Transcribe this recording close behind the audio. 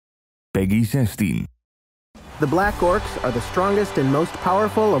Peggy 16. The Black Orcs are the strongest and most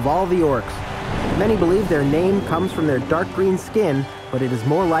powerful of all the orcs. Many believe their name comes from their dark green skin, but it is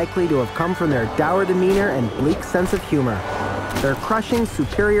more likely to have come from their dour demeanor and bleak sense of humor. Their crushing,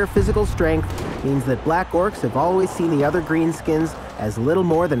 superior physical strength means that Black Orcs have always seen the other greenskins as little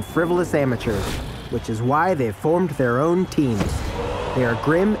more than frivolous amateurs, which is why they've formed their own teams. They are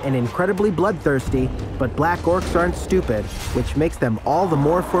grim and incredibly bloodthirsty, but Black Orcs aren't stupid, which makes them all the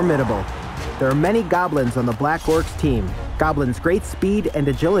more formidable. There are many goblins on the Black Orcs team. Goblins' great speed and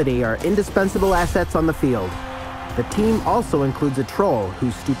agility are indispensable assets on the field. The team also includes a troll,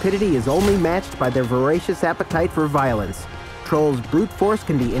 whose stupidity is only matched by their voracious appetite for violence. Trolls' brute force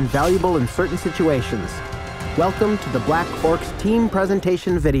can be invaluable in certain situations. Welcome to the Black Orcs team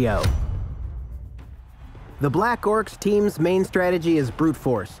presentation video. The Black Orcs team's main strategy is brute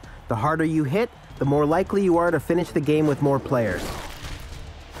force. The harder you hit, the more likely you are to finish the game with more players.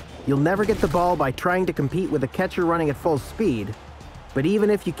 You'll never get the ball by trying to compete with a catcher running at full speed, but even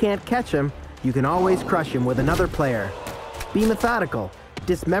if you can't catch him, you can always crush him with another player. Be methodical,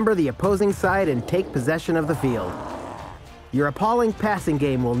 dismember the opposing side, and take possession of the field. Your appalling passing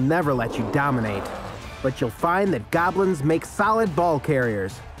game will never let you dominate, but you'll find that goblins make solid ball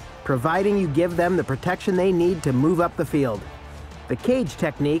carriers, providing you give them the protection they need to move up the field. The cage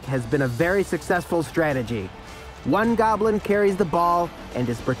technique has been a very successful strategy. One goblin carries the ball and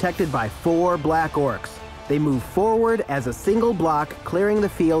is protected by 4 Black Orcs. They move forward as a single block, clearing the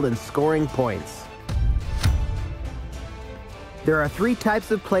field and scoring points. There are 3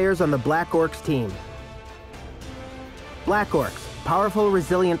 types of players on the Black Orcs team. Black Orcs, powerful,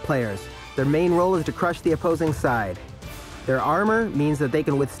 resilient players. Their main role is to crush the opposing side. Their armor means that they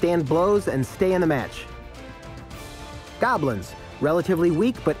can withstand blows and stay in the match. Goblins, relatively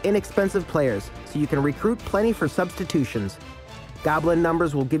weak but inexpensive players, so you can recruit plenty for substitutions. Goblin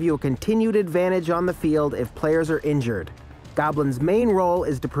numbers will give you a continued advantage on the field if players are injured. Goblin's main role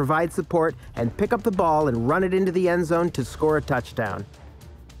is to provide support and pick up the ball and run it into the end zone to score a touchdown.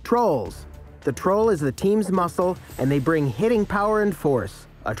 Trolls. The troll is the team's muscle, and they bring hitting power and force.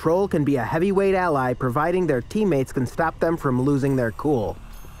 A troll can be a heavyweight ally, providing their teammates can stop them from losing their cool.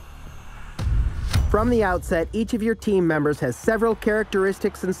 From the outset, each of your team members has several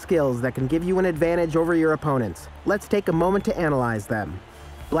characteristics and skills that can give you an advantage over your opponents. Let's take a moment to analyze them.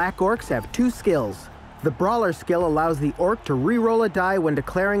 Black Orcs have 2 skills. The Brawler skill allows the Orc to re-roll a die when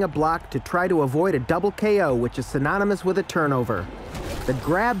declaring a block to try to avoid a double KO, which is synonymous with a turnover. The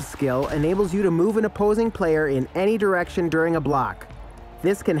Grab skill enables you to move an opposing player in any direction during a block.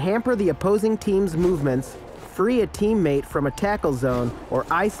 This can hamper the opposing team's movements, free a teammate from a tackle zone, or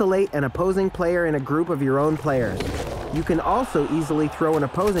isolate an opposing player in a group of your own players. You can also easily throw an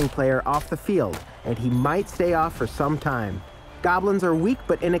opposing player off the field, and he might stay off for some time. Goblins are weak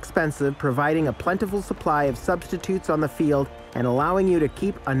but inexpensive, providing a plentiful supply of substitutes on the field and allowing you to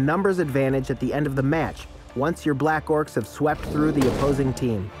keep a numbers advantage at the end of the match, once your Black Orcs have swept through the opposing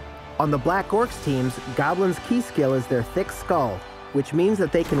team. On the Black Orcs teams, Goblins' key skill is their thick skull, which means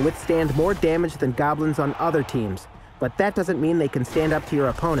that they can withstand more damage than goblins on other teams, but that doesn't mean they can stand up to your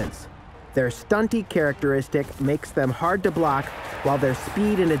opponents. Their stunty characteristic makes them hard to block, while their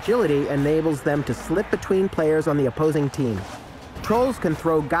speed and agility enables them to slip between players on the opposing team. Trolls can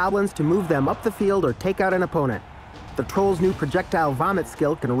throw goblins to move them up the field or take out an opponent. The Troll's new projectile vomit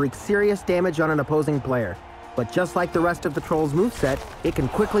skill can wreak serious damage on an opposing player, but just like the rest of the Troll's moveset, it can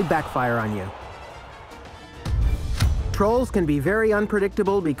quickly backfire on you. Trolls can be very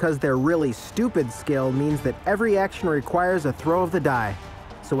unpredictable because their really stupid skill means that every action requires a throw of the die.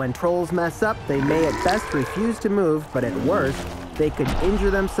 So when trolls mess up, they may at best refuse to move, but at worst, they could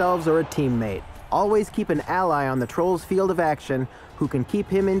injure themselves or a teammate. Always keep an ally on the troll's field of action who can keep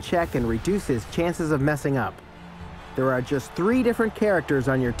him in check and reduce his chances of messing up. There are just 3 different characters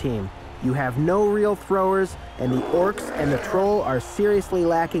on your team. You have no real throwers, and the Orcs and the Troll are seriously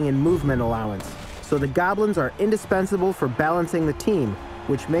lacking in movement allowance. So the Goblins are indispensable for balancing the team,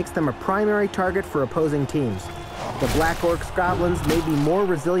 which makes them a primary target for opposing teams. The Black Orcs Goblins may be more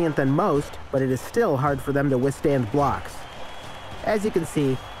resilient than most, but it is still hard for them to withstand blocks. As you can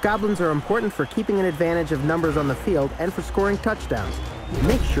see, Goblins are important for keeping an advantage of numbers on the field and for scoring touchdowns.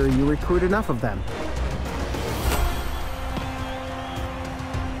 Make sure you recruit enough of them.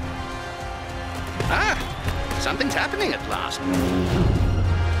 Ah! Something's happening at last.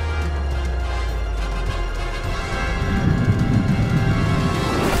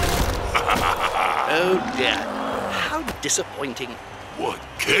 Oh dear, how disappointing. What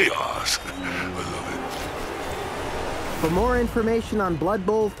chaos! I love it. For more information on Blood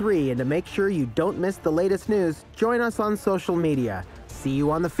Bowl 3 and to make sure you don't miss the latest news, join us on social media. See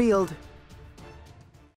you on the field.